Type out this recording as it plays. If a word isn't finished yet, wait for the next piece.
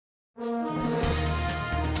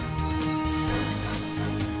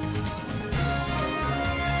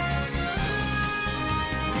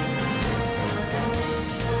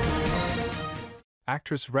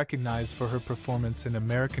Actress recognized for her performance in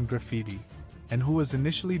American Graffiti, and who was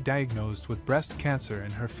initially diagnosed with breast cancer in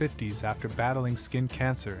her 50s after battling skin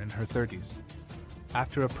cancer in her 30s.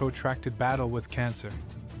 After a protracted battle with cancer,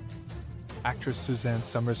 actress Suzanne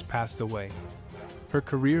Somers passed away. Her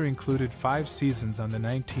career included 5 seasons on the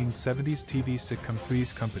 1970s TV sitcom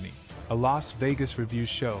Three's Company, a Las Vegas review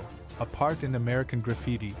show, a part in American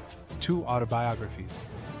Graffiti, 2 autobiographies,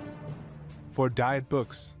 4 diet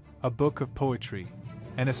books, a book of poetry,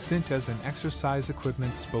 and a stint as an exercise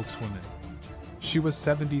equipment spokeswoman. She was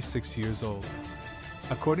 76 years old.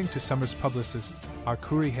 According to Somers' publicist,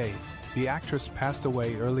 Arcuri Hay, the actress passed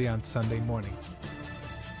away early on Sunday morning.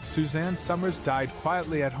 Suzanne Somers died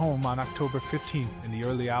quietly at home on October 15th in the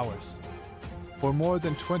early hours. For more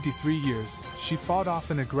than 23 years, she fought off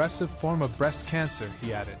an aggressive form of breast cancer,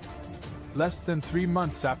 he added. Less than 3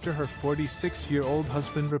 months after her 46-year-old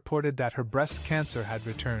husband reported that her breast cancer had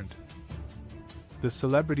returned, the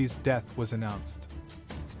celebrity's death was announced.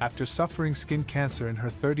 After suffering skin cancer in her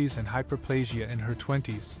 30s and hyperplasia in her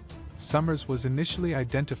 20s, Somers was initially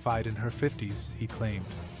identified in her 50s, he claimed.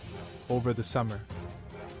 Over the summer,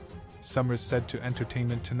 Somers said to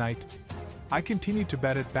Entertainment Tonight, "I continue to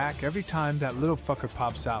bet it back every time that little fucker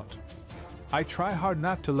pops out. I try hard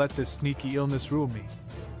not to let this sneaky illness rule me."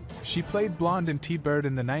 She played Blonde in T-Bird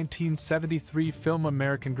in the 1973 film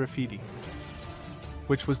American Graffiti,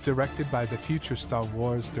 which was directed by the future Star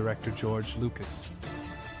Wars director George Lucas.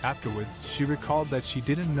 Afterwards, she recalled that she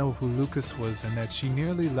didn't know who Lucas was and that she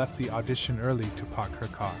nearly left the audition early to park her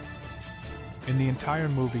car. "In the entire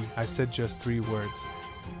movie, I said just 3 words.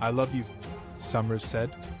 I love you," Somers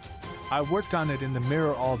said. "I worked on it in the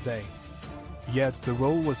mirror all day." Yet, the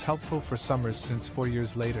role was helpful for Somers since 4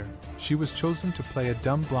 years later, she was chosen to play a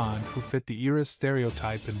dumb blonde who fit the era's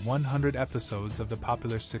stereotype in 100 episodes of the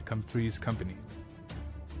popular sitcom Three's Company.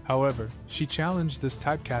 However, she challenged this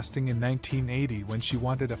typecasting in 1980 when she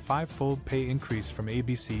wanted a 5-fold pay increase from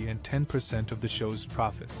ABC and 10% of the show's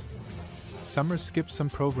profits. Somers skipped some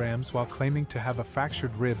programs while claiming to have a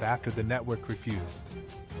fractured rib after the network refused.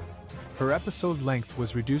 Her episode length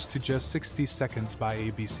was reduced to just 60 seconds by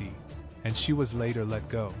ABC, and she was later let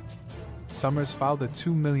go. Somers filed a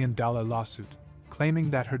 $2 million lawsuit, claiming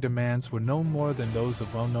that her demands were no more than those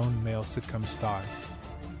of well-known male sitcom stars.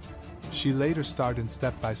 She later starred in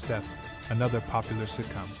Step by Step, another popular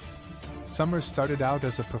sitcom. Somers started out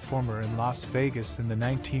as a performer in Las Vegas in the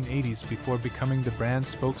 1980s before becoming the brand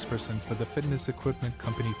spokesperson for the fitness equipment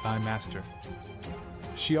company Thigh Master.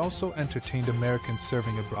 She also entertained Americans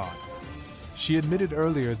serving abroad. She admitted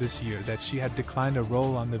earlier this year that she had declined a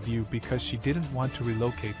role on The View because she didn't want to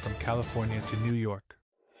relocate from California to New York.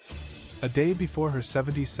 A day before her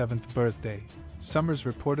 77th birthday, Somers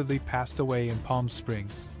reportedly passed away in Palm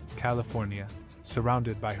Springs, California,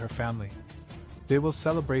 surrounded by her family. They will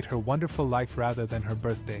celebrate her wonderful life rather than her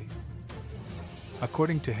birthday,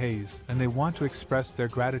 according to Hayes, and they want to express their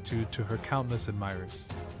gratitude to her countless admirers.